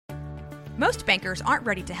Most bankers aren't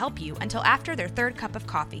ready to help you until after their third cup of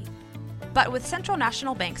coffee. But with Central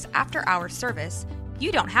National Bank's after-hours service,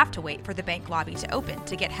 you don't have to wait for the bank lobby to open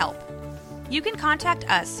to get help. You can contact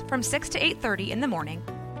us from 6 to 8:30 in the morning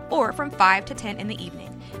or from 5 to 10 in the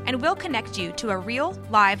evening, and we'll connect you to a real,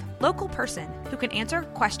 live, local person who can answer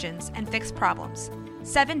questions and fix problems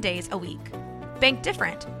 7 days a week. Bank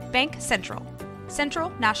different. Bank Central. Central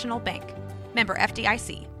National Bank. Member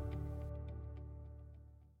FDIC.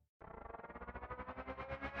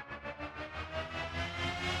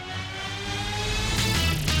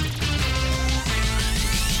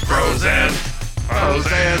 Bros and foes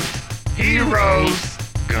and heroes.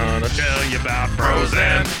 Gonna tell you about bros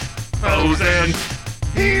and foes and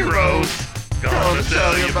heroes. Gonna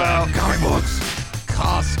tell you about comic books,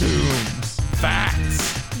 costumes,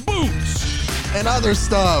 facts, boots, and other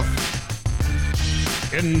stuff.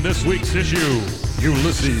 In this week's issue,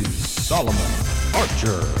 Ulysses Solomon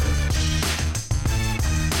Archer.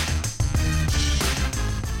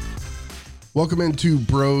 Welcome into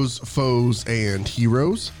Bros, Foes, and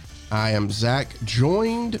Heroes. I am Zach,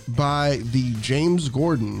 joined by the James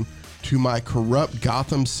Gordon to my corrupt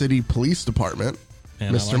Gotham City Police Department,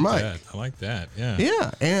 Man, Mr. Mike. I like that. Yeah.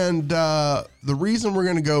 Yeah, and the reason we're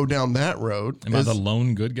going to go down that road Am I is the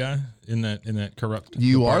lone good guy in that corrupt?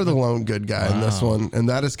 you are department? the lone good guy in this Wow. one, and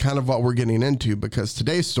that is kind of what we're getting into because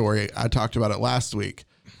today's story, I talked about it last week,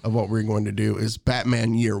 of what we're going to do is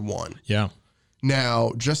Batman Year One. Yeah.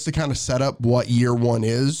 Now, just to kind of set up what Year One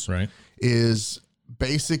is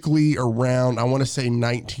basically around, I want to say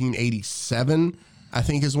 1987, I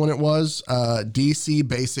think is when it was. DC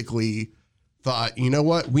basically thought, you know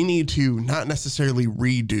what, we need to not necessarily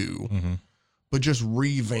redo, but just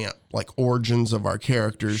revamp like origins of our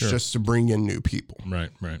characters just to bring in new people. Right.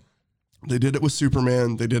 They did it with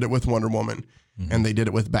Superman, they did it with Wonder Woman, and they did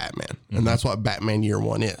it with Batman. And that's what Batman Year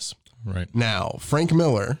One is. Right. Now, Frank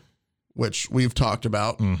Miller, which we've talked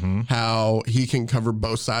about, how he can cover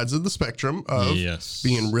both sides of the spectrum of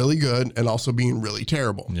being really good and also being really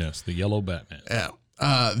terrible. Yes, the yellow Batman.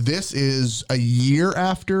 Yeah. This is a year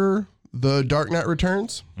after The Dark Knight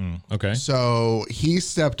Returns. Okay. So he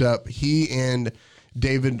stepped up. He and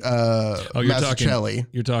David Mazzucchelli.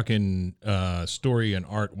 You're talking story and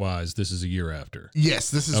art wise. This is a year after. Yes,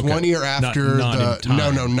 this is 1 year after not the. in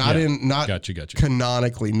time. Not Gotcha.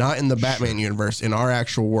 canonically, not in the Batman universe, in our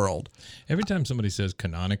actual world. Every time somebody says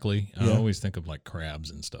canonically, I always think of like crabs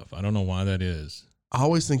and stuff. I don't know why that is. I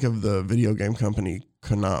always think of the video game company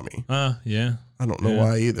Konami. Yeah. I don't know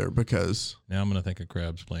why either, because Now I'm going to think of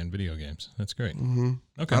crabs playing video games. That's great.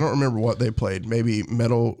 Okay. I don't remember what they played. Maybe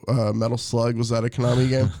Metal Slug. Was that a Konami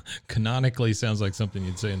game? Canonically sounds like something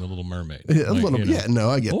you'd say in The Little Mermaid. Yeah, a little. Yeah, no,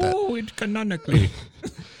 I get that. Oh, it's canonically.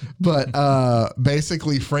 But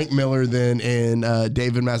basically, Frank Miller then and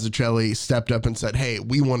David Mazzucchelli stepped up and said, "Hey,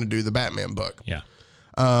 we want to do the Batman book." Yeah.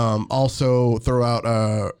 Also, throw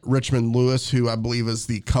out Richmond Lewis, who I believe is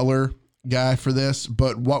the color guy for this.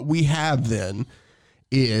 But what we have then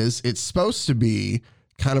is it's supposed to be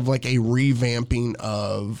kind of like a revamping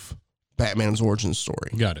of Batman's origin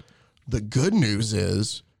story. Got it. The good news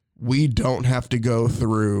is we don't have to go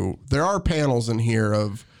through. There are panels in here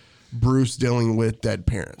of Bruce dealing with dead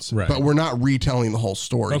parents, Right. but we're not retelling the whole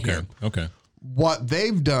story here. Okay. What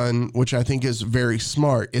they've done, which I think is very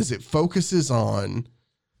smart, is it focuses on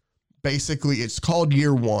basically, it's called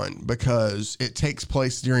Year One because it takes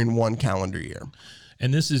place during one calendar year.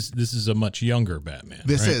 And this is a much younger Batman.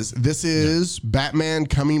 This right? is Batman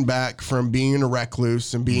coming back from being a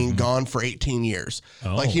recluse and being gone for 18 years.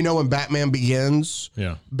 Oh. Like, you know, when Batman Begins,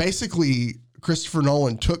 basically Christopher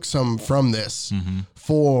Nolan took some from this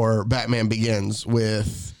for Batman Begins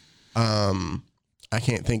with, I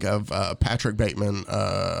can't think of Patrick Bateman,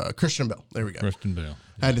 Christian Bale. There we go. Christian Bale.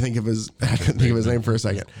 I had to think of his name for a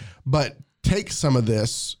second. But take some of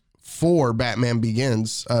this for Batman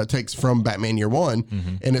Begins, takes from Batman Year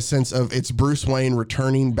One in a sense of it's Bruce Wayne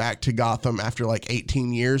returning back to Gotham after like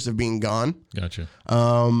 18 years of being gone. Gotcha.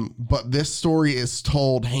 But this story is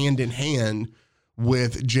told hand in hand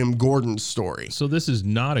with Jim Gordon's story. So this is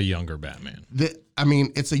not a younger Batman.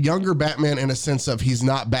 It's a younger Batman in a sense of he's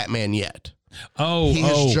not Batman yet. He Oh,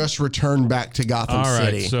 has just returned back to Gotham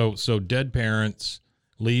City. So dead parents,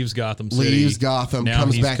 leaves Gotham City. Now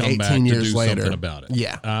comes he's back come 18 back years to do later. something about it.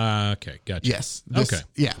 Yeah. Okay, gotcha. Yes. Okay.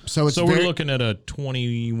 Yeah. So we're looking at a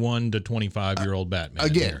 21 to 25-year-old Batman.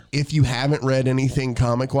 Again, here. if you haven't read anything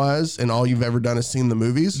comic-wise and all you've ever done is seen the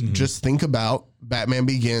movies, just think about Batman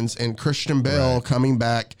Begins and Christian Bale coming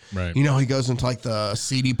back. Right. You know, he goes into like the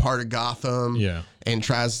seedy part of Gotham and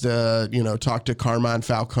tries to, talk to Carmine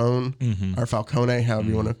Falcone or Falcone, however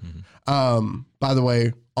you want to. By the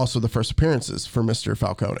way, also the first appearances for Mr.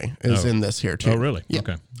 Falcone is in this here too. Oh, really? Yeah.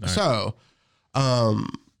 Okay. All right. So,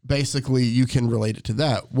 basically, you can relate it to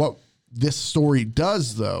that. What this story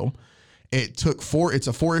does, though, it's a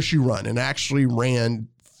 4-issue run and actually ran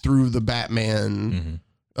through the Batman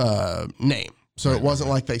name. So it wasn't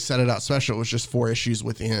like they set it out special. It was just 4 issues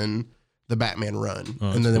within the Batman run.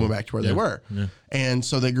 And then they went back to where they were. Yeah. And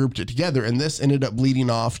so they grouped it together. And this ended up leading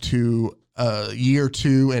off to year 2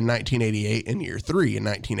 in 1988 and year 3 in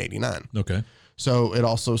 1989. Okay. So it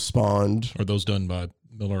also spawned. Are those done by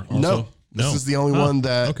Miller also? No. This is the only one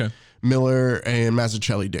that Miller and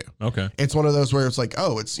Mazzucchelli do. Okay. It's one of those where it's like,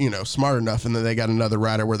 oh, it's, smart enough. And then they got another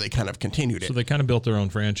writer where they kind of continued it. So they kind of built their own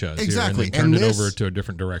franchise. Exactly. Here and then turned it over to a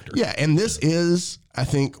different director. Yeah. And this is, I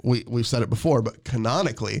think we've said it before, but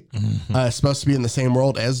canonically, supposed to be in the same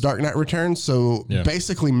world as Dark Knight Returns. So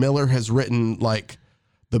basically Miller has written like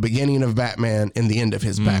the beginning of Batman and the end of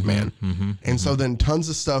his Batman. And so then tons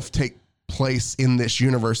of stuff take place in this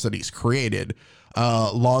universe that he's created.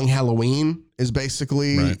 Long Halloween is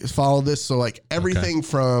basically follow this. So like everything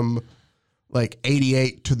from like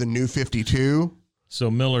 88 to the New 52.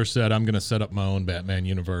 So Miller said, I'm going to set up my own Batman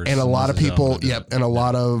universe. And a lot of people, and a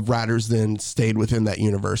lot of writers then stayed within that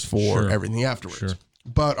universe for everything afterwards. Sure.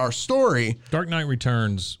 But our story. Dark Knight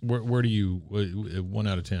Returns, where do you, 1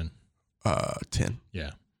 out of 10? 10.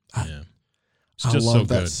 Yeah. I love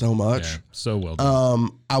that so much. Yeah, so well done.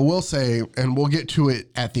 I will say, and we'll get to it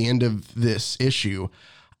at the end of this issue,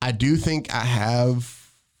 I do think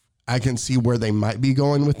I can see where they might be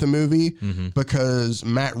going with the movie because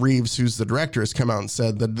Matt Reeves, who's the director, has come out and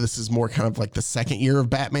said that this is more kind of like the second year of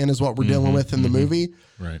Batman is what we're dealing with in the movie.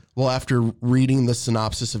 Right. Well, after reading the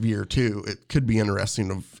synopsis of year 2, it could be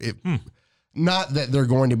interesting. Not that they're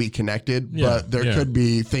going to be connected, but there could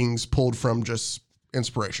be things pulled from just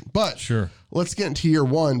inspiration. But let's get into year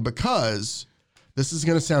 1 because this is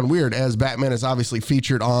going to sound weird as Batman is obviously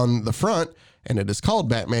featured on the front and it is called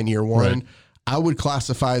Batman Year 1. Right. I would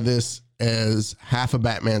classify this as half a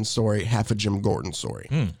Batman story, half a Jim Gordon story.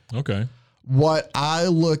 Okay. What I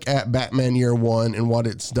look at Batman Year 1 and what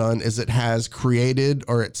it's done is it has created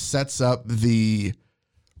or it sets up the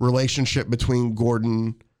relationship between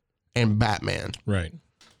Gordon and Batman. Right.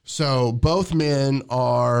 So both men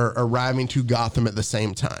are arriving to Gotham at the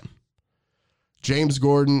same time. James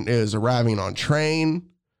Gordon is arriving on train.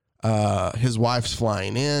 His wife's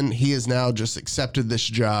flying in. He has now just accepted this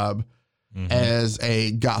job as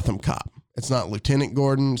a Gotham cop. It's not Lieutenant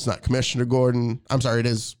Gordon. It's not Commissioner Gordon. I'm sorry, it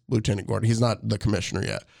is Lieutenant Gordon. He's not the commissioner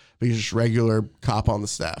yet, but he's just regular cop on the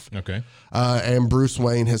staff. Okay. And Bruce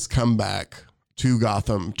Wayne has come back to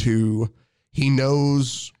Gotham he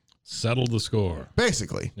knows... Settle the score.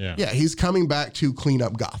 Basically. Yeah. Yeah, he's coming back to clean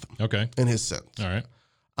up Gotham. Okay. In his sense. All right.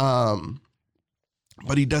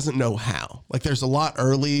 But he doesn't know how. Like there's a lot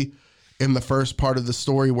early in the first part of the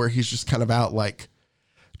story where he's just kind of out like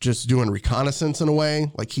just doing reconnaissance in a way.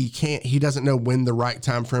 Like he doesn't know when the right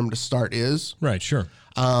time for him to start is. Right, sure.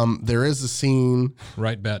 There is a scene.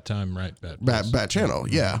 Right bat time, right bat. Bat channel,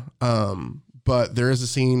 yeah. But there is a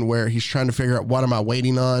scene where he's trying to figure out what am I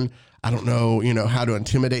waiting on? I don't know, how to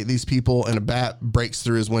intimidate these people. And a bat breaks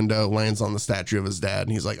through his window, lands on the statue of his dad.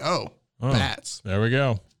 And he's like, oh, bats. There we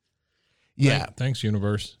go. Yeah. Thanks,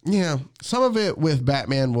 universe. Yeah. Some of it with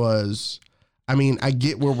Batman was, I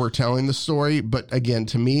get where we're telling the story. But again,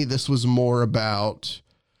 to me, this was more about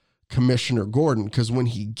Commissioner Gordon. Because when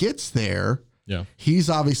he gets there, he's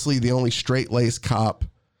obviously the only straight-laced cop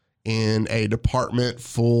in a department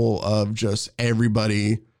full of just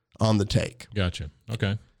everybody on the take. Gotcha.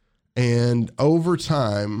 Okay. And over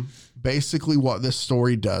time, basically what this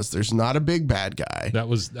story does, there's not a big bad guy.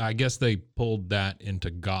 I guess they pulled that into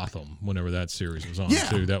Gotham whenever that series was on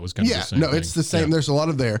too. That was kind of the same thing. It's the same. Yeah. There's a lot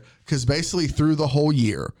of there because basically through the whole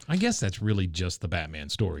year. I guess that's really just the Batman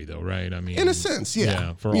story though, right? In a sense, yeah.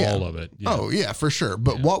 Yeah, for all of it. Yeah. Oh, yeah, for sure.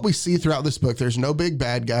 But what we see throughout this book, there's no big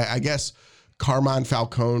bad guy. I guess Carmine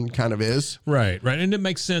Falcone kind of is. Right. And it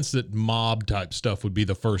makes sense that mob type stuff would be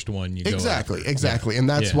the first one you go after. Exactly. And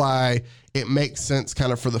that's why it makes sense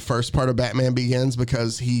kind of for the first part of Batman Begins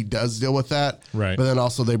because he does deal with that. Right. But then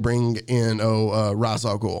also they bring in Ra's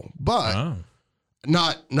al Ghul. But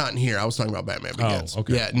not in here. I was talking about Batman Begins. Oh,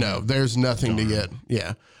 okay. Yeah, no, there's nothing to get.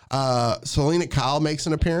 Yeah. Selena Kyle makes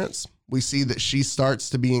an appearance. We see that she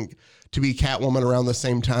starts to be Catwoman around the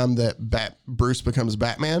same time that Bruce becomes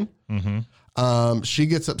Batman. She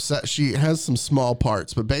gets upset. She has some small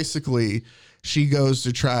parts, but basically she goes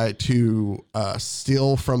to try to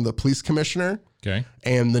steal from the police commissioner. Okay.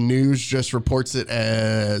 And the news just reports it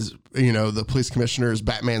as, the police commissioner is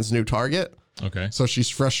Batman's new target. Okay. So she's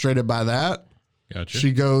frustrated by that. Gotcha.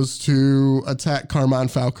 She goes to attack Carmine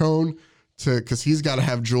Falcone because he's got to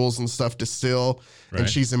have jewels and stuff to steal. Right. And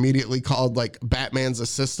she's immediately called like Batman's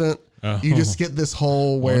assistant. Oh. You just get this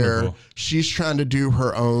whole where Wonderful. she's trying to do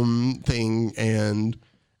her own thing, and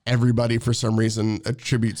everybody for some reason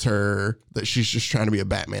attributes her that she's just trying to be a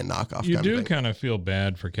Batman knockoff. You kind do of thing. kind of feel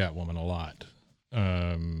bad for Catwoman a lot,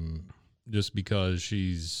 just because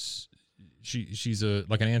she's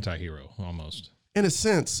like an anti-hero almost. In a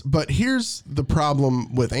sense, but here's the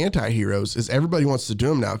problem with anti-heroes is everybody wants to do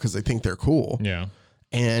them now because they think they're cool. Yeah.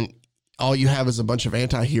 And all you have is a bunch of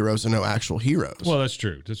anti-heroes and no actual heroes. Well, that's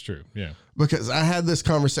true. That's true. Yeah. Because I had this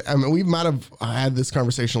conversation. I mean, we might have had this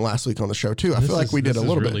conversation last week on the show too. I feel like we did a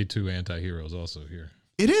little really bit. two anti-heroes also here.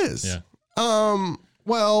 It is. Yeah.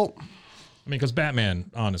 Well, I mean, because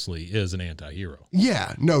Batman honestly is an anti-hero.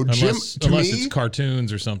 yeah. No, Unless Jim. To me, it's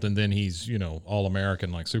cartoons or something, then he's all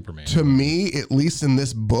American like Superman. to me, at least in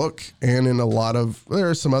this book and in a lot of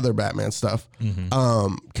there's some other Batman stuff.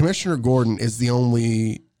 Commissioner Gordon is the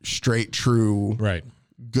only straight, true, Right.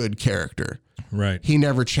 good character. Right. He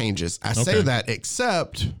never changes. I say Okay. that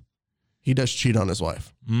except he does cheat on his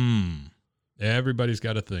wife. Everybody's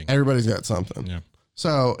got a thing. Everybody's got something. Yeah.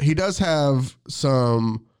 So he does have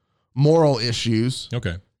some moral issues.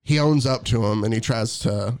 Okay. He owns up to them and he tries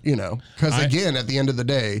to, because again, at the end of the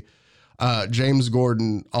day, James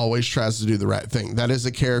Gordon always tries to do the right thing. That is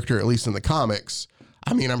a character, at least in the comics.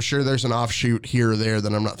 I mean, I'm sure there's an offshoot here or there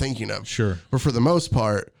that I'm not thinking of. Sure. But for the most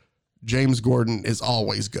part, James Gordon is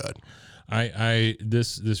always good.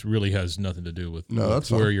 This really has nothing to do with, that's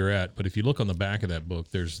where fine. you're at. But if you look on the back of that book,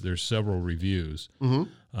 there's several reviews.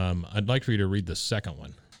 I'd like for you to read the second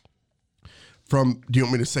one. Do you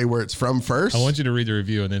want me to say where it's from first? I want you to read the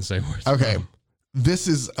review and then say where it's Okay. from. This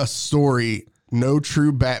is a story no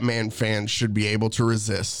true Batman fan should be able to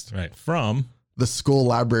resist. Right. From The School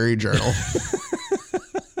Library Journal.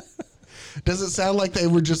 Does it sound like they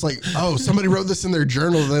were just like, oh, somebody wrote this in their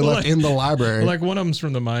journal they left in the library? like one of them's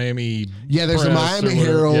from the Miami. Yeah, there's a Press Miami or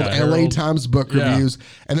whatever. Herald, Yeah, LA Herald. Times book Yeah. reviews,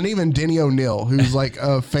 and then even Denny O'Neil, who's like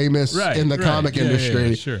a famous in the comic Yeah, industry.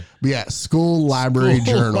 yeah, sure. But yeah, School Library School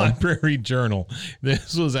Journal. Library Journal.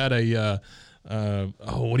 This was at a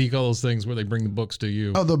what do you call those things where they bring the books to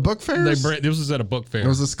you? Oh, the book fairs? This was at a book fair. It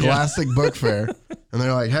was a Scholastic book fair. And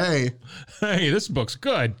they're like, hey, Hey, this book's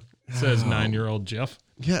good, says 9-year-old Jeff.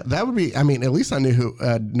 yeah, that would be, I mean, at least I knew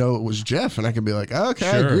know it was Jeff, and I could be like, okay,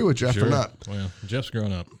 I agree with Jeff or not. Well, Jeff's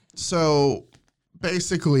grown up. So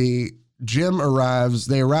basically, Jim arrives,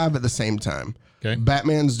 they arrive at the same time. Okay.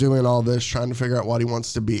 Batman's doing all this, trying to figure out what he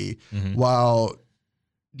wants to be, while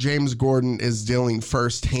James Gordon is dealing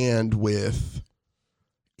firsthand with,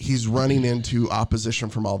 he's running into opposition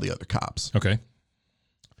from all the other cops. Okay.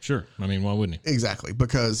 Sure. I mean, why wouldn't he? Exactly,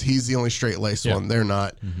 because he's the only straight-laced one. They're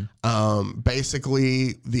not.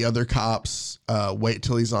 Basically, the other cops wait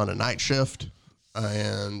till he's on a night shift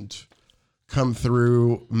and come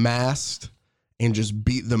through masked and just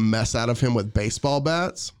beat the mess out of him with baseball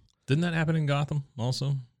bats. Didn't that happen in Gotham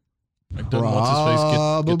also? Like, doesn't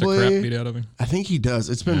what's-his-face get the crap beat out of him? I think he does.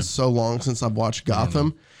 It's been so long since I've watched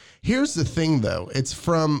Gotham. Here's the thing, though. It's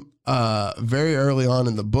from very early on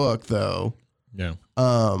in the book, though. Yeah.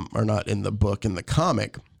 Or not in the book, in the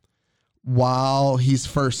comic. While he's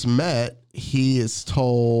first met, he is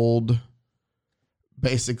told,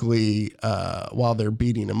 basically, while they're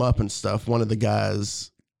beating him up and stuff, one of the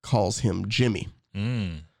guys calls him Jimmy.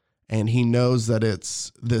 And he knows that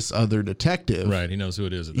it's this other detective. Right. He knows who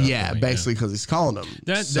it is at that Yeah, point. basically because he's calling him.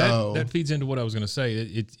 That feeds into what I was going to say.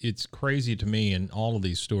 It's crazy to me in all of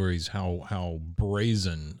these stories how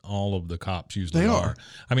brazen all of the cops usually They are. are.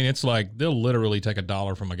 I mean, it's like they'll literally take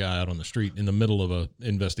 $1 from a guy out on the street in the middle of a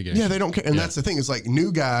investigation. Yeah, they don't care. And that's the thing. It's like,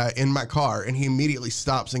 new guy in my car, and he immediately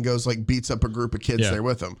stops and goes, like, beats up a group of kids there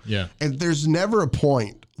with him. Yeah. And there's never a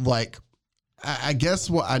point, like, I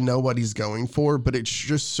guess I know what he's going for, but it's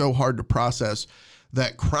just so hard to process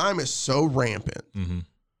that crime is so rampant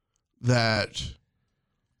that,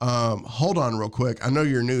 hold on real quick. I know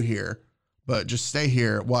you're new here, but just stay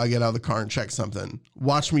here while I get out of the car and check something.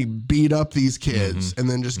 Watch me beat up these kids and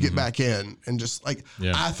then just get back in and just like,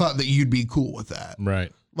 I thought that you'd be cool with that.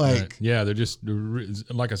 Right. Like, right. Yeah, they're just,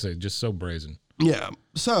 like I said, just so brazen. yeah.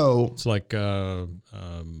 So It's like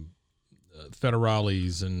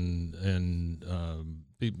federales and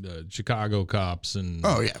Chicago cops and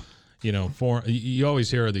oh yeah, you always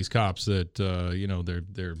hear of these cops that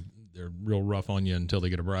they're real rough on you until they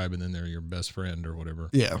get a bribe and then they're your best friend or whatever.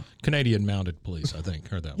 yeah. Canadian Mounted Police, I think,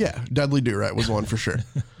 heard that one. Yeah, Dudley Do-Right was one for sure.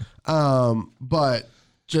 But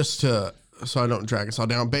just so I don't drag us all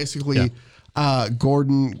down, basically,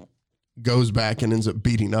 Gordon goes back and ends up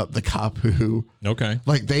beating up the cop who, Okay.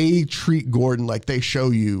 like, they treat Gordon like they show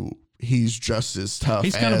you he's just as tough.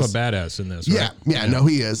 He's kind of a badass in this, Yeah, right? yeah, no,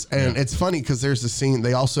 he is. And it's funny because there's a scene,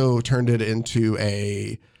 they also turned it into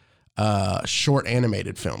a short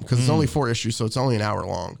animated film because it's only 4 issues, so it's only an hour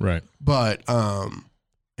long. Right. But,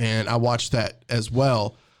 and I watched that as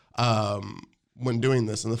well when doing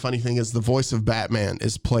this. And the funny thing is the voice of Batman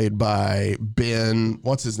is played by Ben,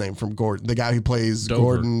 what's his name from Gordon? The guy who plays Dover.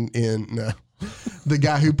 Gordon the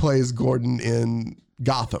guy who plays Gordon in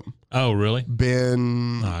Gotham. Oh, really?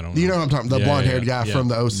 Ben, I don't you know. know what I'm talking about? The Yeah, blonde-haired yeah, guy yeah, from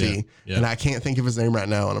the OC. yeah, yeah. And I can't think of his name right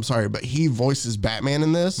now, and I'm sorry, but he voices Batman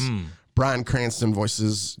in this. Bryan Cranston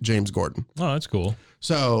voices James Gordon. Oh, that's cool.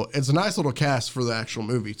 So it's a nice little cast for the actual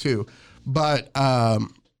movie, too. But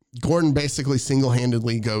Gordon basically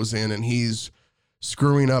single-handedly goes in, and he's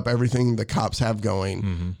screwing up everything the cops have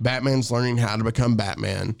going. Batman's learning how to become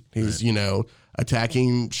Batman. He's,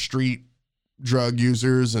 attacking street drug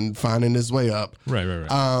users and finding his way up. Right.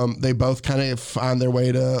 They both kind of find their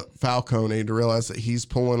way to Falcone to realize that he's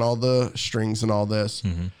pulling all the strings and all this.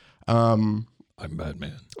 I'm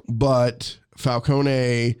Batman. But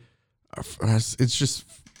Falcone, it's just,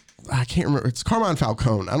 I can't remember. It's Carmine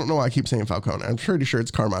Falcone. I don't know why I keep saying Falcone. I'm pretty sure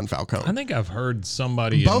it's Carmine Falcone. I think I've heard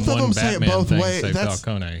somebody Both in of one them say it Batman both thing ways. say That's-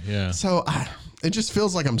 Falcone. Yeah. So it just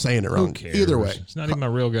feels like I'm saying it wrong. Who cares? Either way. It's not even a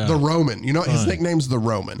real guy. The Roman. His nickname's the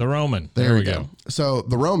Roman. The Roman. There we go. So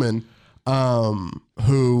the Roman,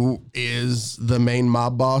 who is the main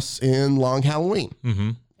mob boss in Long Halloween.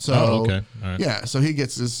 So, okay. All right. yeah, so he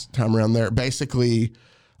gets his time around there. Basically,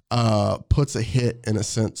 puts a hit in a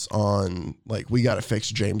sense on, like, we got to fix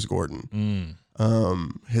James Gordon.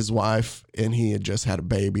 His wife and he had just had a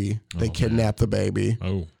baby. They kidnapped the baby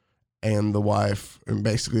Oh. and the wife, and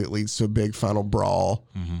basically it leads to a big final brawl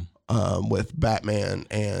with Batman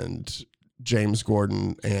and James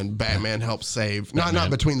Gordon, and Batman helps save. Not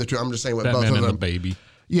between the two. I'm just saying with Batman both of and them. the baby.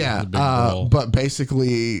 Yeah, The big brawl. but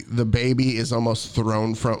basically the baby is almost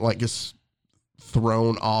thrown from, like, it's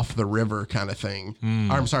thrown off the river kind of thing.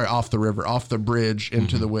 Or, I'm sorry, off the bridge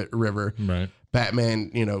into the river. Right.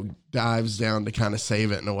 Batman, dives down to kind of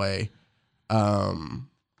save it in a way. I'm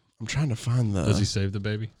trying to find Does he save the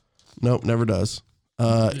baby? Nope, never does.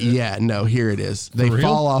 Here it is. They real?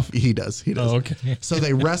 fall off. He does. Oh, okay. So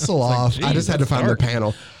they wrestle off. I geez, just had to that's find dark. the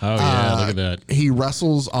panel. Oh, yeah, look at that. He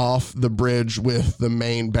wrestles off the bridge with the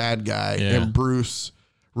main bad guy, Yeah. and Bruce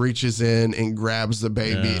reaches in and grabs the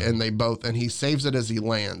baby, Yeah. and he saves it as he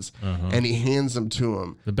lands, and he hands him to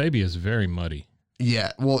him. The baby is very muddy.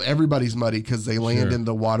 Yeah, well, everybody's muddy because they land Sure. in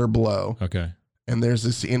the water below, Okay. and there's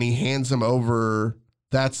this, and he hands him over.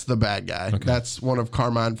 That's the bad guy. Okay. That's one of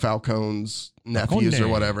Carmine Falcone's nephews or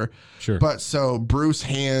Falcone. whatever. Sure. But so Bruce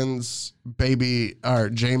hands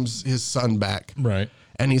James his son back, right.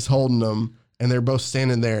 and he's holding him, and they're both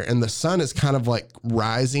standing there, and the sun is kind of like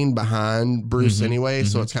rising behind Bruce anyway,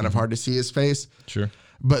 so it's kind of hard to see his face. Sure.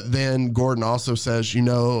 But then Gordon also says,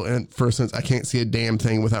 and for instance, I can't see a damn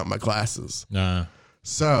thing without my glasses.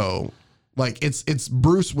 So, like, it's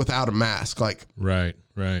Bruce without a mask. Like, Right.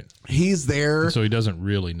 he's there. So he doesn't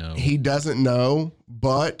really know. He doesn't know,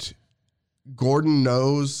 but Gordon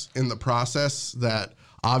knows in the process that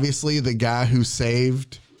obviously the guy who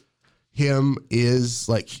saved him is,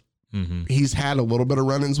 like, he's had a little bit of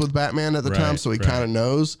run-ins with Batman at the time, so he kind of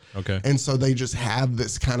knows. Okay. And so they just have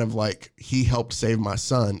this kind of like, he helped save my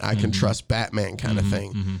son, I can trust Batman kind of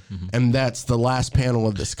thing. And that's the last panel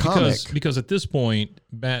of this comic. Because at this point,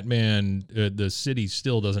 Batman, the city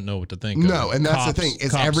still doesn't know what to think of. No, and that's the thing.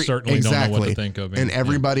 It's cops certainly don't know what to think of him. And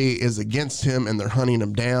everybody is against him, and they're hunting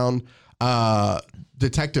him down.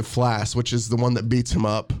 Detective Flass, which is the one that beats him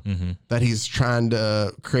up, that he's trying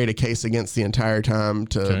to create a case against the entire time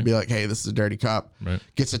to be like, hey, this is a dirty cop,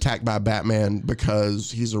 gets attacked by Batman because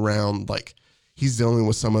he's around, like, he's dealing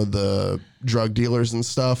with some of the drug dealers and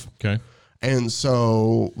stuff. Okay. And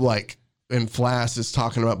so, like, and Flass is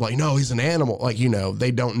talking about, like, no, he's an animal. Like, they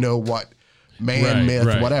don't know what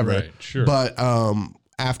myth, whatever. Right, sure. But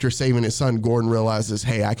after saving his son, Gordon realizes,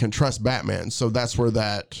 hey, I can trust Batman. So that's where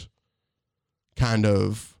that kind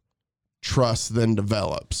of trust then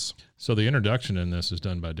develops. So the introduction in this is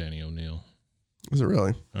done by Danny O'Neill. Is it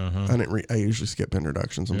really? Uh-huh. I usually skip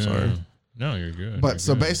introductions. I'm sorry. No, you're good. But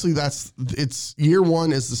so basically it's year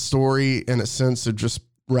one is the story in a sense of just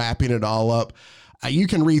wrapping it all up. You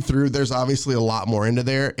can read through. There's obviously a lot more into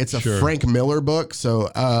there. It's a Frank Miller book. So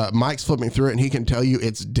Mike's flipping through it and he can tell you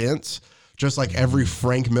it's dense, just like every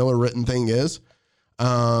Frank Miller written thing is.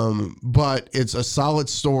 But it's a solid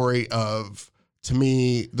story of, to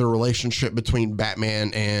me, the relationship between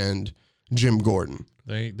Batman and Jim Gordon.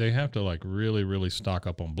 They have to, like, really, really stock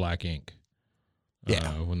up on black ink.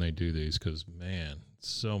 when they do these, because man,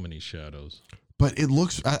 so many shadows. But it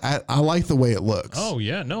looks, I like the way it looks. Oh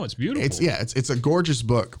yeah, no, it's beautiful. It's a gorgeous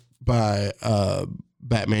book by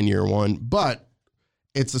Batman Year One, but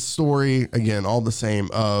it's a story, again, all the same,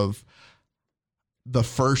 of the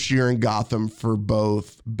first year in Gotham for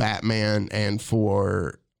both Batman and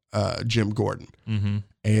for Jim Gordon. Mm-hmm.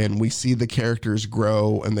 And we see the characters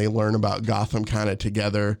grow and they learn about Gotham kind of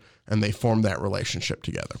together, and they form that relationship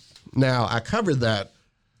together. Now, I covered that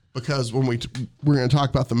because when we're going to talk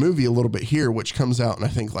about the movie a little bit here, which comes out in, I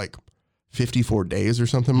think, like 54 days or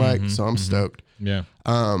something, Mike. So I'm stoked. Yeah.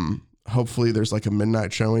 Hopefully there's like a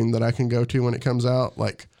midnight showing that I can go to when it comes out.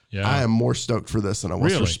 Like, I am more stoked for this than I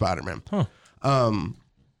was for Spider-Man. Huh.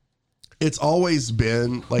 It's always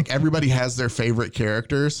been like, everybody has their favorite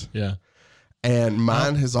characters. Yeah. And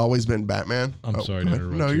mine has always been Batman. I'm sorry to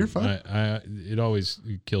interrupt. No, you. You're fine. It always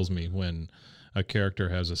kills me when a character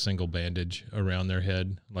has a single bandage around their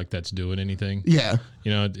head, like that's doing anything. Yeah.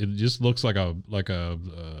 You know, it just looks like a what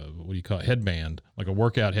do you call it? Headband, like a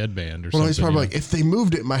workout headband or something. Well, he's probably like, if they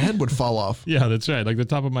moved it, my head would fall off. Yeah, that's right. Like the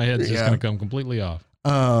top of my head is just going to come completely off.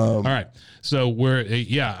 All right. So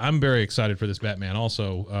I'm very excited for this Batman.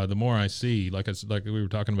 Also, the more I see, like we were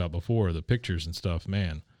talking about before, the pictures and stuff,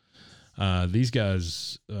 man, these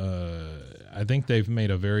guys, I think they've made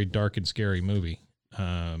a very dark and scary movie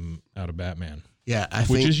out of Batman. Yeah,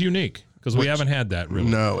 which is unique because we haven't had that really.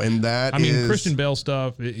 No, and I mean, Christian Bale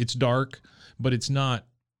stuff, it's dark, but it's not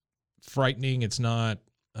frightening. It's not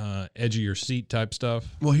edge of your seat type stuff.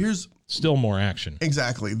 Well, here's still more action.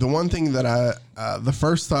 Exactly. The one thing that the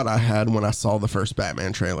first thought I had when I saw the first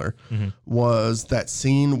Batman trailer was that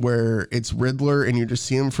scene where it's Riddler and you just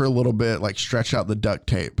see him for a little bit, like stretch out the duct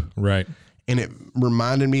tape. Right. And it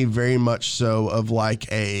reminded me very much so of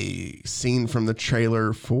like a scene from the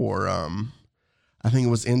trailer for, I think it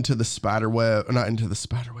was Into the Spiderweb, not Into the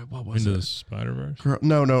Spiderweb. What was Into it? the Spider-Verse?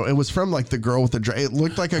 No. It was from like the girl with the dragon. It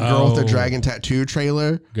looked like a girl with a dragon tattoo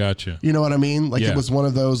trailer. Gotcha. You know what I mean? Like it was one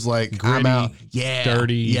of those like gritty, I'm out. Yeah.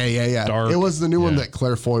 Dirty. Yeah. Dark. It was the new one that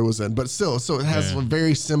Claire Foy was in, but still, so it has a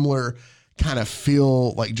very similar kind of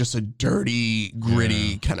feel, like just a dirty,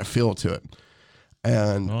 gritty kind of feel to it.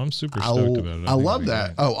 And I'm super stoked about it. I love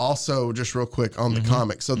that. Oh, also, just real quick on the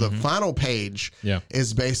comic. So the final page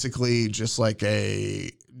is basically just like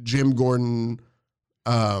a Jim Gordon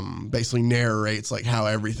basically narrates like how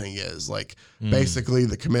everything is. Like basically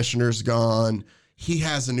the commissioner's gone. He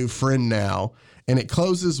has a new friend now. And it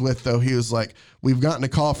closes with, though, he was like, we've gotten a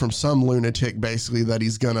call from some lunatic basically that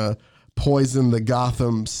he's going to poison the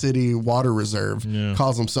Gotham City water reserve,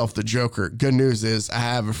 calls himself the Joker. Good news is I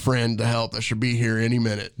have a friend to help that should be here any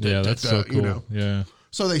minute. Yeah, that's so cool. You know? Yeah.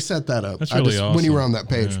 So they set that up. That's really awesome. When you were on that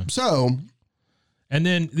page. Yeah. So. And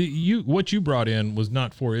then what you brought in was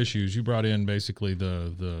not 4 issues. You brought in basically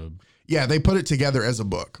the Yeah, they put it together as a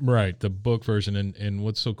book. Right, the book version. And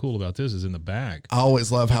what's so cool about this is in the back. I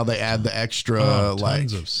always love how they add the extra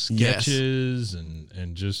tons of sketches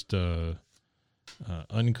and just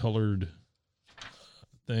uncolored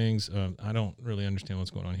things. I don't really understand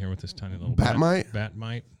what's going on here with this tiny little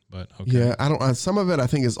Batmite, but okay. Yeah, I don't. Some of it I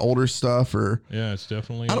think is older stuff, or it's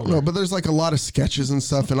definitely. I don't know, but there's like a lot of sketches and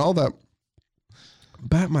stuff and all that.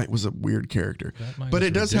 Batmite was a weird character, but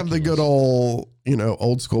it does have the good old,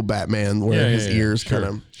 old school Batman where his ears kind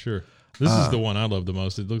of. Sure. This is the one I love the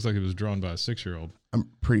most. It looks like it was drawn by a 6-year-old. I'm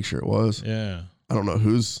pretty sure it was. Yeah. I don't know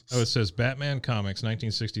who's. Oh, it says Batman Comics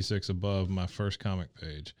 1966 above my first comic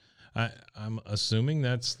page. I'm assuming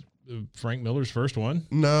that's Frank Miller's first one.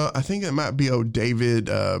 No, I think it might be David.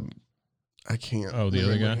 I can't. Oh, the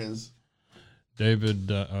other guy. David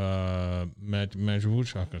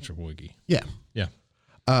Majewski. Yeah. Yeah.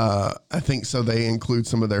 I think so. They include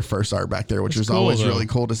some of their first art back there, which is cool, always really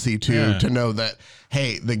cool to see too. To know that,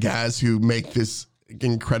 hey, the guys who make this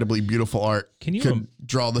incredibly beautiful art could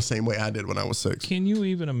draw the same way I did when I was 6. Can you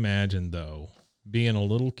even imagine though, being a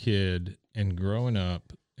little kid and growing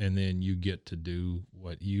up, and then you get to do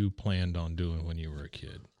what you planned on doing when you were a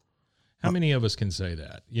kid? How many of us can say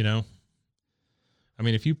that? I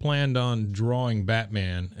mean, if you planned on drawing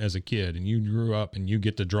Batman as a kid and you grew up and you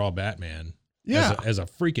get to draw Batman as a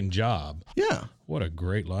freaking job. Yeah. What a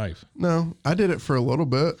great life. No, I did it for a little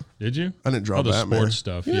bit. Did you? I didn't draw the Batman. Sports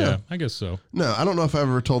stuff. Yeah, I guess so. No, I don't know if I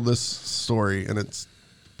ever told this story, and it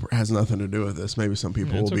has nothing to do with this. Maybe some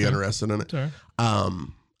people will be interested in it.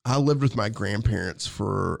 I lived with my grandparents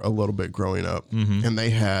for a little bit growing up, and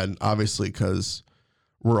they had, obviously, because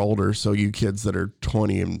we're older, so you kids that are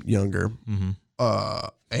 20 and younger,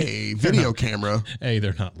 a video camera. A,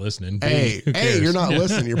 they're not listening. B, A, who cares? you're not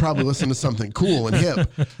listening. You're probably listening to something cool and hip.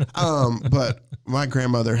 But my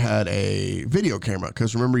grandmother had a video camera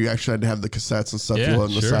because remember you actually had to have the cassettes and stuff you load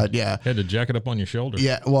on the side. Yeah. Had to jack it up on your shoulder.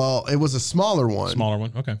 Yeah. Well, it was a smaller one. Smaller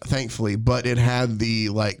one. Okay. Thankfully, but it had the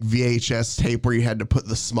like VHS tape where you had to put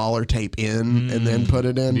the smaller tape in and then put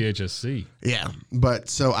it in. VHS-C. Yeah. But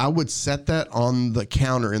so I would set that on the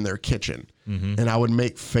counter in their kitchen and I would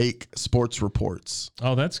make fake sports reports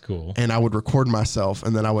Oh, that's cool. and I would record myself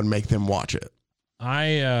and then I would make them watch it.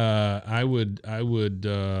 I would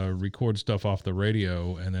record stuff off the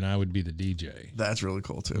radio and then I would be the DJ. That's really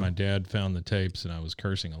cool too. My dad found the tapes and I was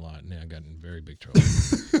cursing a lot and I got in very big trouble.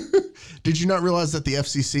 Did you not realize that the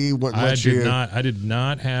FCC wouldn't I let you? did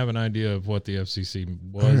not have an idea of what the FCC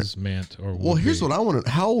was meant or Well, here's what I wanted.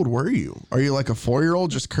 How old were you? Are you like a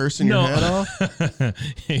 4-year-old just cursing your head off?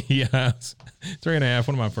 Yeah, 3.5.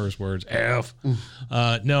 One of my first words, F.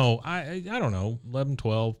 No, I don't know, 11,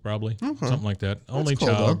 12, probably something like that. Only cool,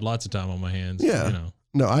 child, though. lots of time on my hands. Yeah. You know.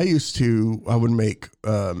 No, I would make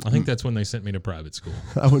I think that's when they sent me to private school.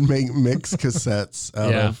 I would make mixed cassettes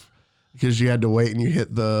out Yeah. of because you had to wait and you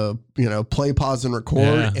hit the play, pause, and record,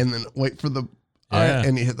 Yeah. and then wait for the Yeah.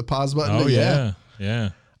 and you hit the pause button. Oh and yeah.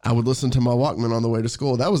 I would listen to my Walkman on the way to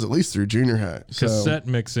school. That was at least through junior high. So, Cassette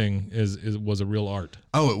mixing was a real art.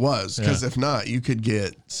 oh, it was because Yeah. if not, you could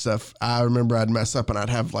get stuff. I remember I'd mess up and I'd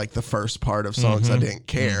have like the first part of songs I didn't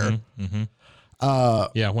care.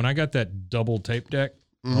 Yeah, when I got that double tape deck,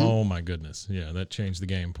 oh my goodness, yeah, that changed the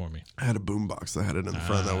game for me. I had a boombox that had it in the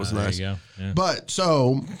front. That was There nice. you go. Yeah. But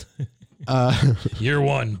so Year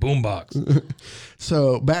one, boombox.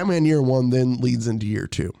 So Batman Year One then leads into Year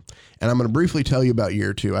Two. And I'm going to briefly tell you about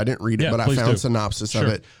Year Two. I didn't read it, Yeah, but I please found do. synopsis of Sure.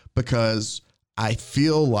 it because I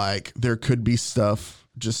feel like there could be stuff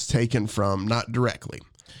just taken from, not directly.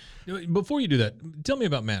 Before you do that, tell me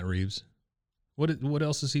about Matt Reeves. What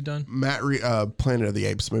else has he done? Planet of the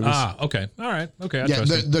Apes movies. Ah, okay. All right. Okay, I yeah,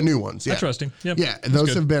 trust him. the new ones. Yeah. I trust him. Yep. Yeah, That's those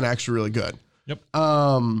good. have been actually really good. Yep.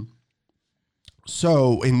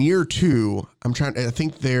 So in Year Two, I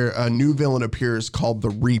think a new villain appears called the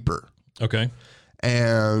Reaper. Okay.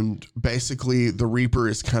 And basically the Reaper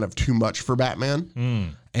is kind of too much for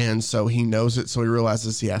Batman. And so he knows it. So he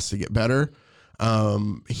realizes he has to get better.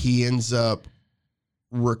 He ends up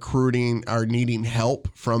recruiting or needing help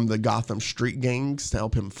from the Gotham street gangs to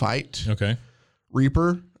help him fight Okay.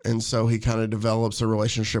 Reaper. And so he kind of develops a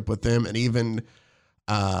relationship with them and even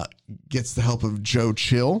gets the help of Joe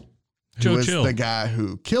Chill, Joe who is Chill. the guy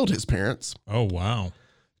who killed his parents. Oh wow.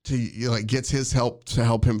 Gets his help to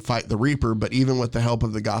help him fight the Reaper, but even with the help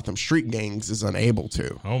of the Gotham street gangs is unable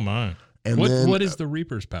to. Oh my. And what then, what is the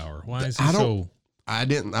Reaper's power? Why is he I so?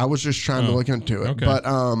 I was just trying to look into it. Okay. But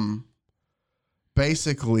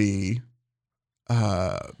basically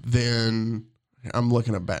then I'm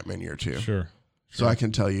looking at Batman Year Two. Sure. So I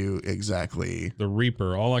can tell you exactly. The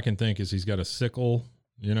Reaper. All I can think is he's got a sickle,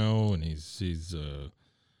 and he's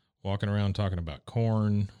walking around talking about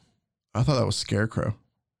corn. I thought that was Scarecrow.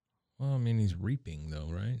 Well, I mean, he's reaping though,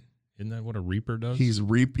 right? Isn't that what a Reaper does?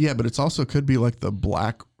 Yeah, but it's also could be like the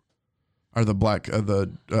black or the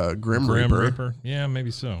Grim Reaper. Yeah,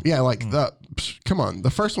 maybe so. Yeah, like come on. The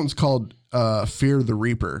first one's called Fear the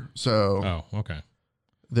Reaper. So Oh, okay.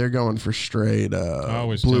 they're going for straight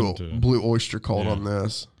always blue tend to- blue oyster cult Yeah. on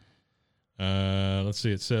this. Let's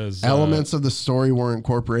see. It says Elements of the story were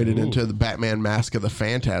incorporated Ooh. into the Batman Mask of the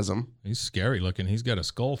Phantasm. He's scary looking. He's got a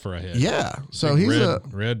skull for a head. Yeah. So Big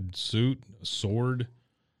he's red suit, a sword.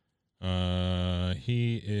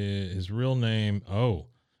 His real name.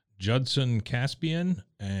 Judson Caspian,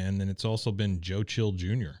 and then it's also been Joe Chill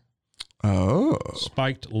Jr.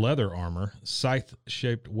 Spiked leather armor,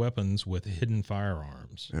 scythe-shaped weapons with hidden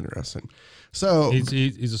firearms. Interesting. So He's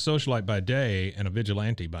a socialite by day and a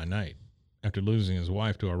vigilante by night. After losing his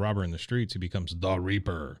wife to a robber in the streets, he becomes the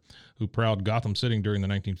Reaper, who prowled Gotham City during the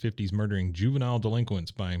 1950s, murdering juvenile delinquents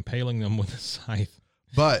by impaling them with a scythe.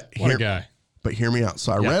 but What a guy. But hear me out.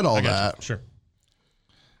 So I Yeah, read all I got you. that, Sure.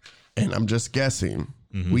 and I'm just guessing.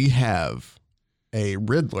 Mm-hmm. We have a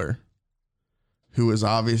Riddler who is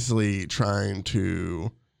obviously trying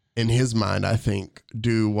to, in his mind, I think,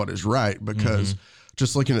 do what is right because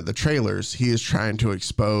just looking at the trailers, he is trying to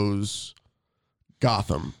expose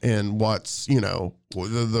Gotham and what's,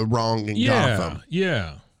 the wrong in Gotham.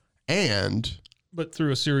 Yeah. And, But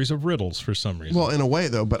through a series of riddles for some reason. well, in a way,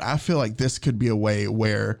 though, but I feel like this could be a way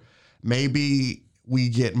where maybe we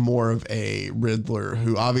get more of a Riddler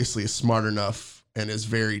who obviously is smart enough and is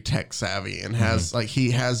very tech savvy and has,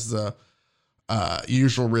 he has the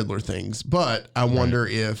usual Riddler things. But I wonder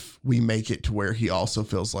if we make it to where he also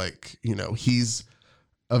feels like, you know, he's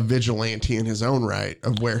a vigilante in his own right,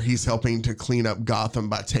 of where he's helping to clean up Gotham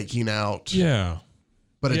by taking out. Yeah.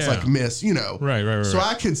 But it's like you know. Right. So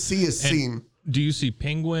I could see a scene. Do you see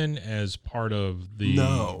Penguin as part of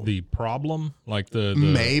the problem? Like the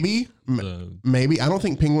maybe. I don't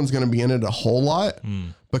think Penguin's going to be in it a whole lot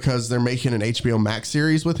because they're making an HBO Max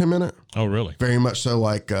series with him in it. Oh, really? Very much so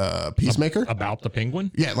like Peacemaker. About the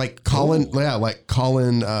Penguin? Yeah, like Colin. Ooh. Yeah, like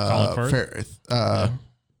Colin. Colin Firth.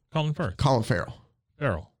 Colin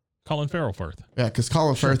Farrell. Colin Farrell Firth. Yeah, because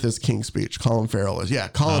Colin Firth is King's Speech. Colin Farrell is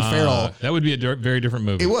Colin Farrell. That would be a very different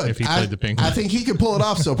movie. It would if he played the Penguin. I think he could pull it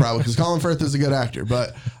off still probably because Colin Firth is a good actor.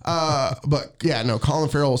 But yeah, no, Colin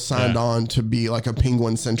Farrell signed on to be like a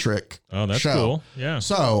Penguin centric. Oh, that's show. Cool. Yeah.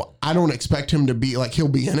 So I don't expect him to be like he'll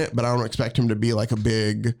be in it, but I don't expect him to be like a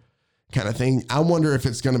big kind of thing. I wonder if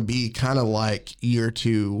it's going to be kind of like Year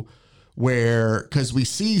 2, where because we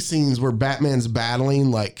see scenes where Batman's battling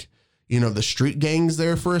like, you know, the street gangs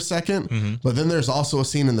there for a second. But then there's also a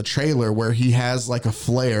scene in the trailer where he has like a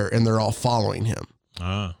flare and they're all following him.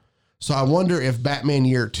 So I wonder if Batman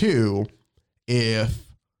Year 2, and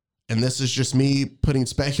this is just me putting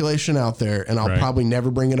speculation out there, and I'll probably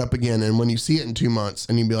never bring it up again. And when you see it in 2 months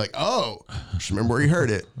and you'd be like, oh, just remember where you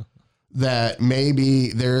heard it, that maybe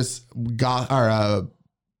there's Rob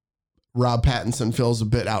Pattinson feels a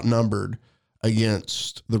bit outnumbered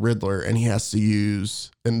against the Riddler, and he has to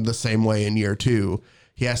use, in the same way in Year 2,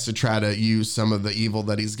 he has to try to use some of the evil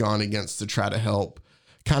that he's gone against to try to help,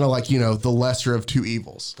 kind of like, you know, the lesser of two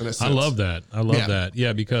evils in a sense. I love that. That.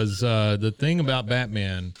 Yeah, because the thing about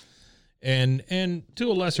Batman and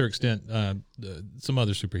to a lesser extent some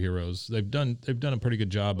other superheroes, they've done a pretty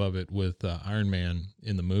good job of it with Iron Man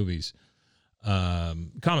in the movies.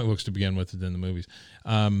 Comic books to begin with, in the movies.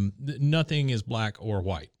 Nothing is black or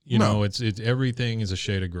white. You know, it's everything is a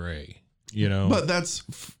shade of gray. You know, but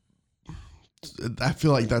I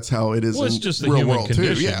feel like that's how it is. Well, it's in just the real human world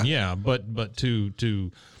condition. Too. Yeah. But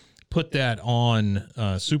to put that on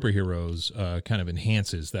superheroes kind of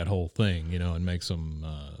enhances that whole thing. You know, and makes them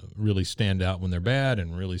really stand out when they're bad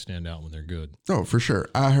and really stand out when they're good. Oh, for sure.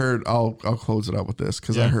 I heard. I'll close it out with this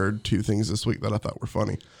because I heard 2 things this week that I thought were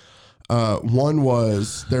funny. One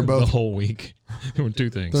was they're both the whole week. There were 2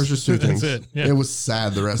 things. There's just 2 things. That's it. Yeah. It was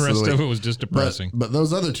sad the rest of the week. The rest of it was just depressing. But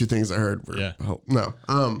those other 2 things I heard were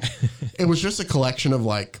it was just a collection of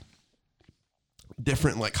like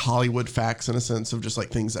different like Hollywood facts in a sense of just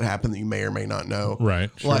like things that happen that you may or may not know. Right.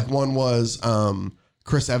 Sure. Like one was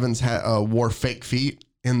Chris Evans wore fake feet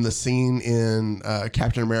in the scene in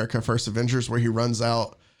Captain America: First Avengers where he runs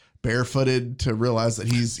out barefooted to realize that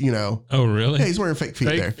he's, you know. Oh, really? Yeah, he's wearing fake feet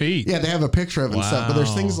there. Fake feet. Yeah, they have a picture of it and stuff, but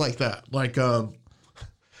there's things like that. Like, I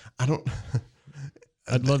don't.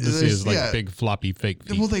 I'd love to see his like big floppy fake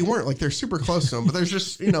feet. Well, they weren't like they're super close to him, but there's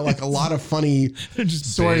just, you know, like a lot of funny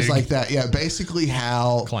stories big. like that. Yeah, basically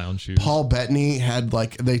how Clown shoes. Paul Bettany had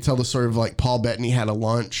like, they tell the story of like Paul Bettany had a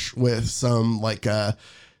lunch with some like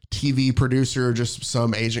TV producer or just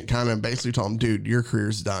some agent kind of basically told him, dude, your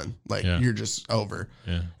career's done. Like you're just over.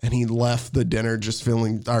 Yeah. And he left the dinner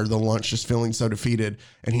the lunch just feeling so defeated.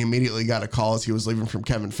 And he immediately got a call as he was leaving from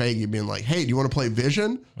Kevin Feige being like, hey, do you want to play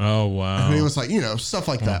Vision? Oh, wow. And he was like, you know, stuff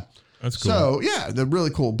like that. That's cool. So yeah, they're really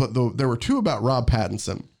cool. But there were 2 about Rob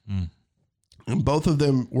Pattinson. And both of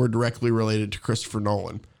them were directly related to Christopher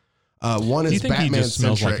Nolan. One is Batman he just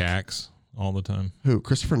smells like Axe all the time? Who?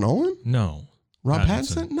 Christopher Nolan? No. Rob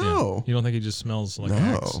Pattinson? No. Yeah. You don't think he just smells like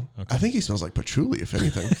Axe? Okay. I think he smells like patchouli, if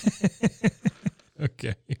anything.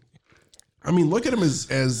 Okay. I mean, look at him as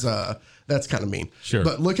that's kind of mean. Sure.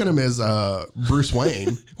 But look at him as Bruce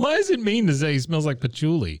Wayne. Why is it mean to say he smells like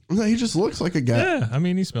patchouli? No, he just looks like a guy. Yeah, I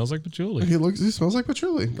mean, he smells like patchouli. He smells like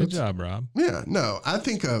patchouli. Good job, Rob. Yeah, no, I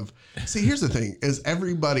think see, here's the thing, is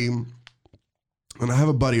everybody, and I have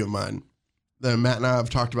a buddy of mine, that Matt and I have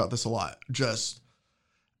talked about this a lot,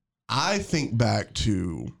 I think back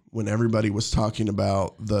to when everybody was talking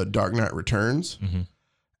about the Dark Knight Returns,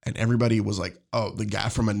 and everybody was like, oh, the guy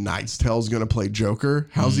from A Knight's Tale is going to play Joker.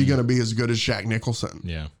 How's he going to be as good as Jack Nicholson?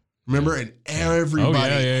 Yeah. Remember? And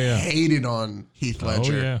everybody hated on Heath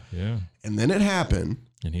Ledger. Oh, yeah. And then it happened.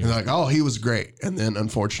 And he was like, oh, he was great. And then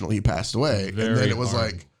unfortunately he passed away. And then it was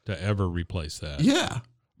like, to ever replace that. Yeah.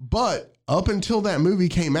 But up until that movie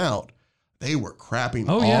came out, they were crapping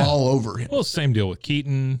all over him. Well, same deal with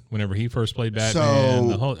Keaton whenever he first played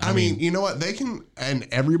Batman. So, I mean, you know what? They can, and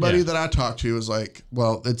everybody that I talk to is like,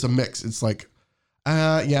 well, it's a mix. It's like,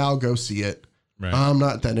 yeah, I'll go see it. Right. I'm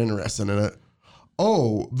not that interested in it.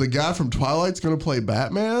 Oh, the guy from Twilight's going to play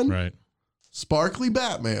Batman? Right. sparkly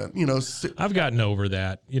Batman. You know, I've gotten over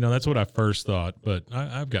that. You know, that's what I first thought, but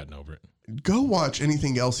I've gotten over it. go watch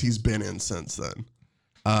anything else he's been in since then.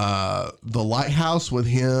 The Lighthouse with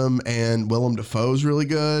him and Willem Dafoe is really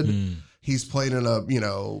good. He's played in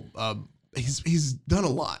he's done a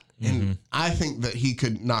lot. And I think that he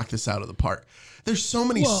could knock this out of the park. There's so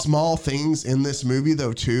many small things in this movie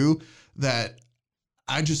though, too, that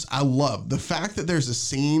I love. The fact that there's a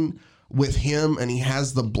scene with him and he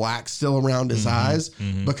has the black still around his eyes,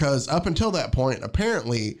 because up until that point,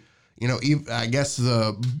 apparently, you know, I guess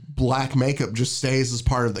the black makeup just stays as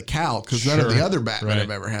part of the cowl because none of the other Batman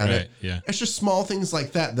have ever had it. Yeah. It's just small things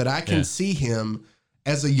like that I can see him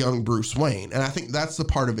as a young Bruce Wayne. And I think that's the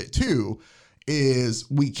part of it too, is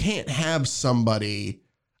we can't have somebody,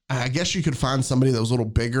 I guess you could find somebody that was a little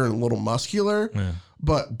bigger and a little muscular,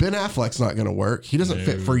 but Ben Affleck's not going to work. He doesn't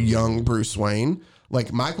fit for young Bruce Wayne.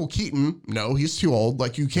 Like Michael Keaton, no, he's too old.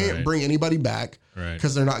 Like you can't bring anybody back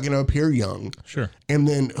because they're not going to appear young. Sure. And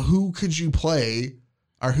then who could you play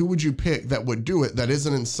or who would you pick that would do it that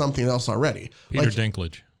isn't in something else already? Peter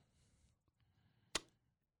Dinklage.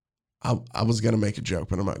 I was going to make a joke,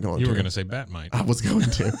 but I'm not going to. You were going to say Batmite. I was going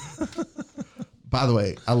to. By the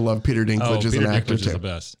way, I love Peter Dinklage as an actor too. Is the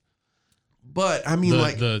best. But I mean,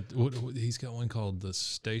 he's got one called The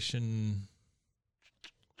Station.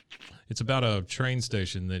 It's about a train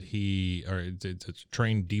station that it's a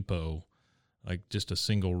train depot, like just a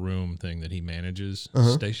single room thing that he manages.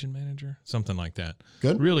 Station manager, something like that.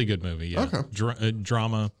 Good. Really good movie. Yeah. Okay.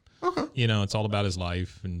 Drama. Okay. You know, it's all about his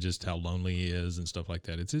life and just how lonely he is and stuff like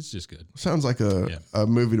that. It's just good. Sounds like a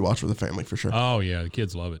movie to watch with a family for sure. Oh yeah, the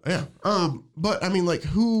kids love it. Yeah. But I mean, like,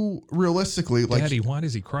 who realistically, like, Daddy, why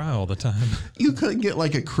does he cry all the time? You couldn't get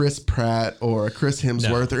like a Chris Pratt or a Chris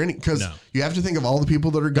Hemsworth or any, because you have to think of all the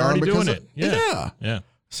people that are gone because doing it. Yeah.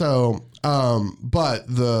 So, but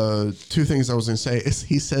the two things I was going to say is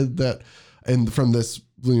he said that, and from this,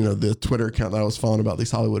 you know, the Twitter account that I was following about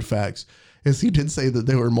these Hollywood facts, is he did say that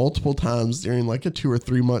there were multiple times during like a 2 or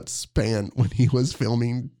 3 month span when he was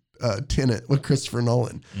filming Tenet with Christopher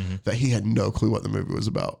Nolan that he had no clue what the movie was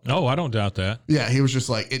about. Oh, I don't doubt that. Yeah, he was just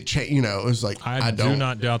like, it was like, I do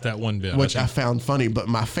not doubt that one bit. Which I found funny. But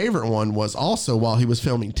my favorite one was also while he was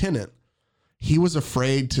filming Tenet, he was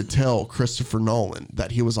afraid to tell Christopher Nolan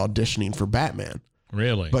that he was auditioning for Batman.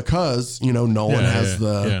 Really? Because, you know, Nolan has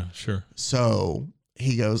the... Yeah, sure. So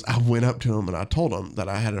he goes, I went up to him and I told him that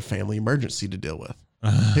I had a family emergency to deal with.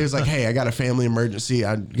 He was like, hey, I got a family emergency.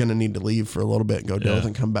 I'm going to need to leave for a little bit and go deal with it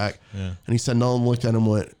and come back. Yeah. And he said, Nolan looked at him and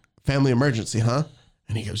went, family emergency, huh?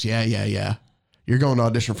 And he goes, yeah. You're going to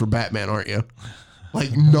audition for Batman, aren't you?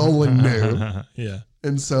 Like Nolan knew. Yeah.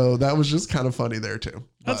 And so that was just kind of funny there too.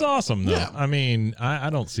 That's awesome though. Yeah. I mean, I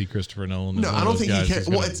don't see Christopher Nolan. No, I don't think he cares.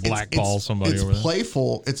 Well, it's blackball somebody over there.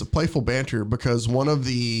 Playful. It's a playful banter because one of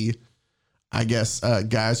the, I guess,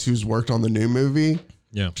 guys who's worked on the new movie,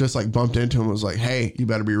 just like bumped into him and was like, hey, you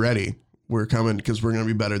better be ready. We're coming because we're going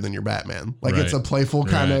to be better than your Batman. Like it's a playful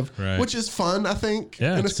kind of, which is fun, I think,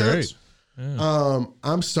 in a sense. Yeah.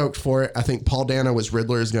 I'm stoked for it. I think Paul Dano as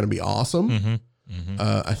Riddler is going to be awesome.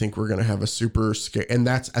 I think we're going to have a super scary, and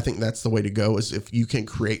I think that's the way to go is if you can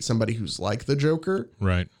create somebody who's like the Joker.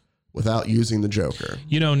 Right. Without using the Joker.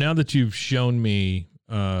 You know, now that you've shown me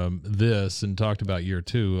this and talked about year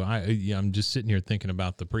 2, I'm just sitting here thinking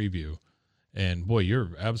about the preview. And boy, you're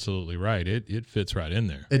absolutely right. It fits right in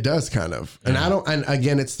there. It does kind of. And and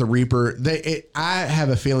again, it's the Reaper. I have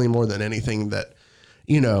a feeling more than anything that,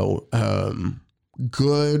 you know,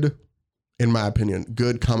 good, in my opinion,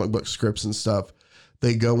 good comic book scripts and stuff,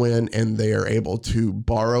 they go in and they are able to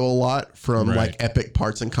borrow a lot from like epic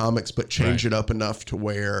parts in comics, but change it up enough to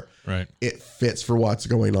where it fits for what's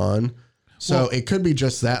going on. So it could be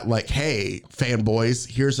just that, like, hey, fanboys,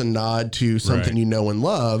 here's a nod to something you know and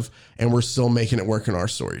love, and we're still making it work in our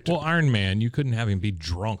story too. Well, Iron Man, you couldn't have him be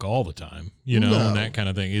drunk all the time, you know, and that kind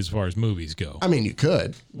of thing as far as movies go. I mean, you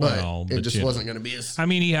could, but it just wasn't going to be as... I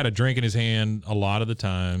mean, he had a drink in his hand a lot of the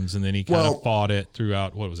times, and then he kind of fought it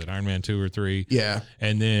throughout, what was it, Iron Man 2 or 3? Yeah.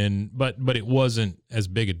 And then, but it wasn't as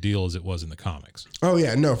big a deal as it was in the comics. Oh,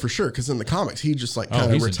 yeah, no, for sure, because in the comics, he just like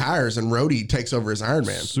kind of retires and Rhodey takes over as Iron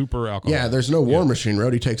Man. Super alcoholic. Yeah, there's no War Machine.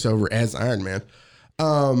 Rhodey takes over as Iron Man.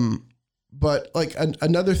 But like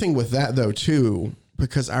another thing with that though too,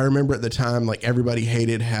 because I remember at the time like everybody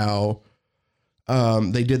hated how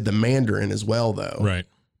they did the Mandarin as well though. Right.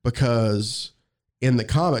 Because in the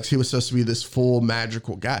comics he was supposed to be this full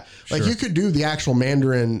magical guy. Like you could do the actual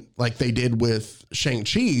Mandarin like they did with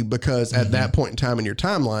Shang-Chi because at that point in time in your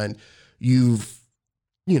timeline, you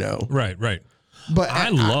know. Right. But I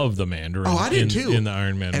love the Mandarin. Oh, I did too. In the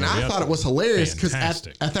Iron Man and movie. I thought it was hilarious because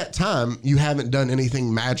at that time you haven't done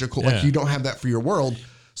anything magical. Like you don't have that for your world.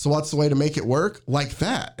 So what's the way to make it work like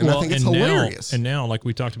that? And I think it's hilarious. Now, like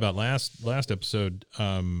we talked about last episode,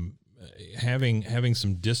 having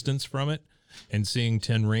some distance from it and seeing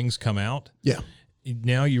 10 rings come out. Yeah.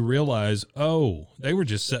 Now you realize, they were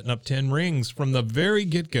just setting up 10 rings from the very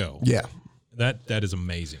get-go. Yeah. That is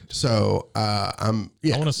amazing. So I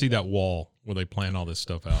want to see that wall where they plan all this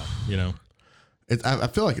stuff out, you know. I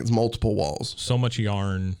feel like it's multiple walls. So much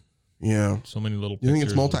yarn. Yeah. So many little pictures. You think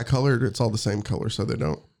it's multicolored or it's all the same color so they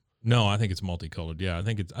don't? No, I think it's multicolored. Yeah, I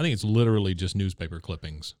think it's literally just newspaper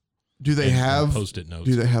clippings. Do they have Post-it notes?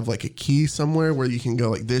 Do they have like a key somewhere where you can go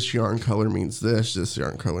like this yarn color means this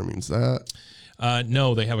yarn color means that?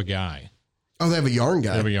 No, they have a guy. Oh, they have a yarn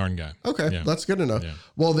guy. They have a yarn guy. Okay, Yeah. that's good enough. Yeah.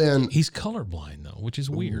 Well, then He's colorblind though, which is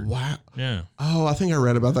weird. wow. Yeah. Oh, I think I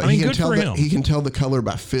read about that. I mean, he can good tell for the, him. he can tell the color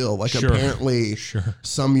by feel. Like Sure. apparently,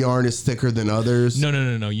 some yarn is thicker than others.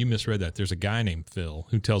 No. You misread that. There's a guy named Phil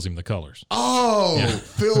who tells him the colors. Oh,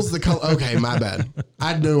 feels the color. Okay, my bad.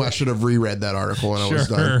 I knew I should have reread that article when I was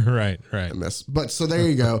done. Right. I missed. But so there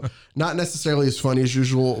you go. Not necessarily as funny as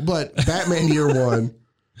usual, but Batman Year One,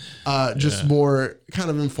 just more kind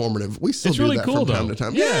of informative. We still It's do really that cool from though. time to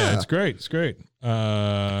time. Yeah, it's great. It's great.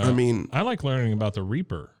 I mean, I like learning about the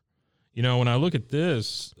Reaper. You know, when I look at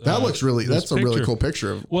this, that looks really. this That's a really picture- cool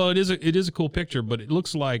picture of. Well, it is a cool picture, but it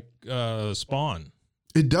looks like Spawn.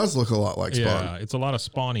 It does look a lot like Spawn. Yeah, it's a lot of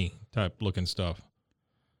Spawny type looking stuff.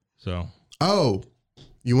 So Oh,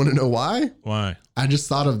 you want to know why? why? I just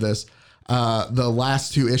thought of this. The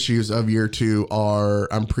last 2 issues of Year 2 are,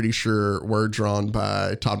 I'm pretty sure, were drawn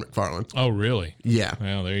by Todd McFarlane. Oh, really? Yeah.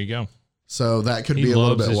 Well, there you go. So that could He be a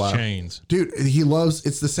little loves bit his wild. chains. Dude, he loves,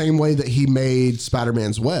 it's the same way that he made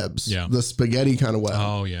Spider-Man's webs. Yeah. The spaghetti kind of web.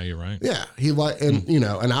 Oh, yeah, you're right. Yeah. He and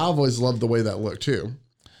and I've always loved the way that looked too.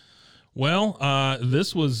 Well,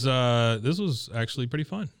 this was actually pretty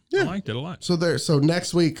fun. Yeah. I liked it a lot. So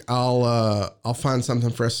next week I'll find something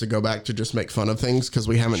for us to go back to just make fun of things because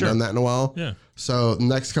we haven't done that in a while. Yeah. So the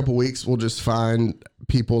next couple weeks we'll just find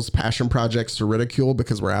people's passion projects to ridicule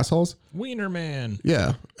because we're assholes. Wiener Man.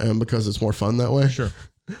 Yeah, and because it's more fun that way. Sure.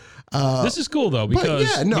 This is cool though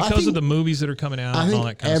because I think- of the movies that are coming out I and all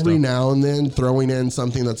think that kind of every stuff. now and then throwing in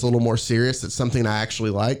something that's a little more serious, that's something I actually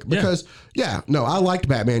like. Because, I liked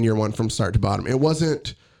Batman Year One from start to bottom. It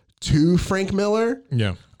wasn't too Frank Miller,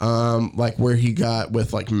 Yeah. like where he got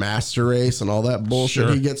with like Master Race and all that bullshit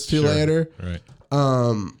he gets to later. Right.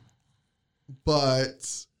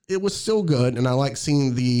 But it was still good. And I like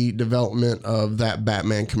seeing the development of that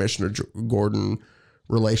Batman Commissioner Gordon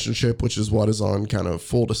relationship, which is what is on kind of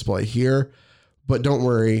full display here. But don't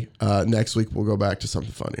worry, next week we'll go back to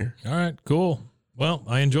something funnier. All right. Cool. Well,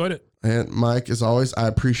 I enjoyed it. And Mike, as always, I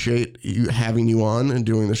appreciate you having you on and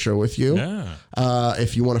doing the show with you. Yeah.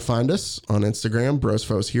 If you want to find us on Instagram, Bros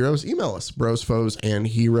Foes Heroes, email us,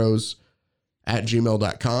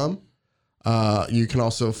 brosfoesandheroes@gmail.com. You can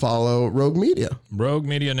also follow Rogue Media.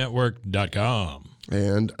 RogueMediaNetwork.com.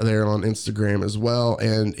 And they're on Instagram as well.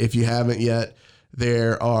 And if you haven't yet,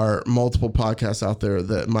 there are multiple podcasts out there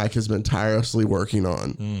that Mike has been tirelessly working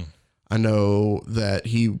on. I know that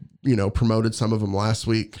he, promoted some of them last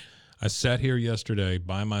week. I sat here yesterday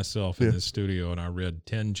by myself in the studio and I read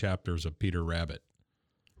 10 chapters of Peter Rabbit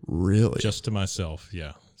Really? just to myself.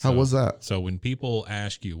 Yeah. How was that? So when people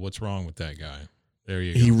ask you what's wrong with that guy, there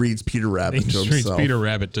you go. He reads Peter Rabbit He to just reads himself. Peter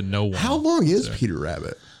Rabbit to no one. How long is Peter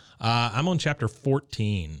Rabbit? I'm on chapter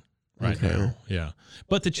 14 right now. Yeah.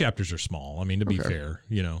 But the chapters are small. I mean, to be fair,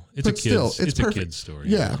 it's But still, it's a perfect. kid's story.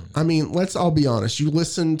 Yeah. I mean, let's all be honest. You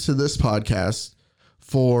listen to this podcast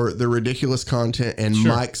for the ridiculous content and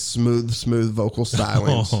Mike's smooth vocal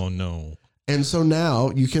stylings. Oh, no. And so now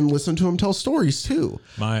you can listen to him tell stories too.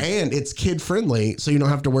 And it's kid friendly, so you don't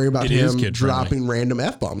have to worry about him dropping random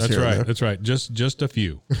F-bombs. That's here right. and there. That's right. Just a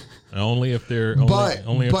few. Only if they're But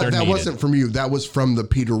they're that needed. wasn't from you. That was from the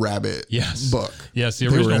Peter Rabbit book. Yes, the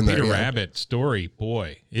They were original in there, Peter yeah. Rabbit story,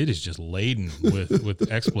 boy, it is just laden with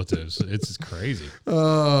expletives. It's crazy.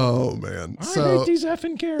 Oh man. I So hate these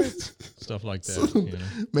effing carrots. Stuff like that.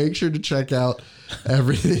 make sure to check out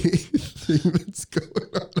everything that's going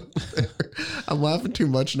on over there. I'm laughing too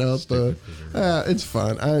much now. It's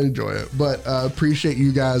fun. I enjoy it. But appreciate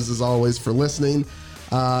you guys as always for listening.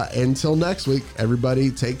 Until next week, everybody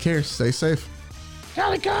take care. Stay safe.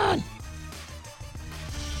 Calican!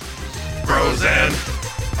 Bros and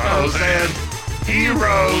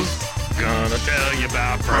heroes. Gonna tell you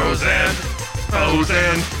about bros and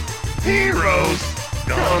heroes.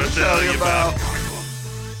 Gonna tell you about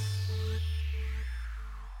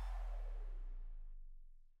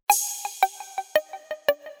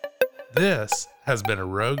This has been a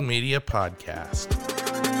Rogue Media podcast.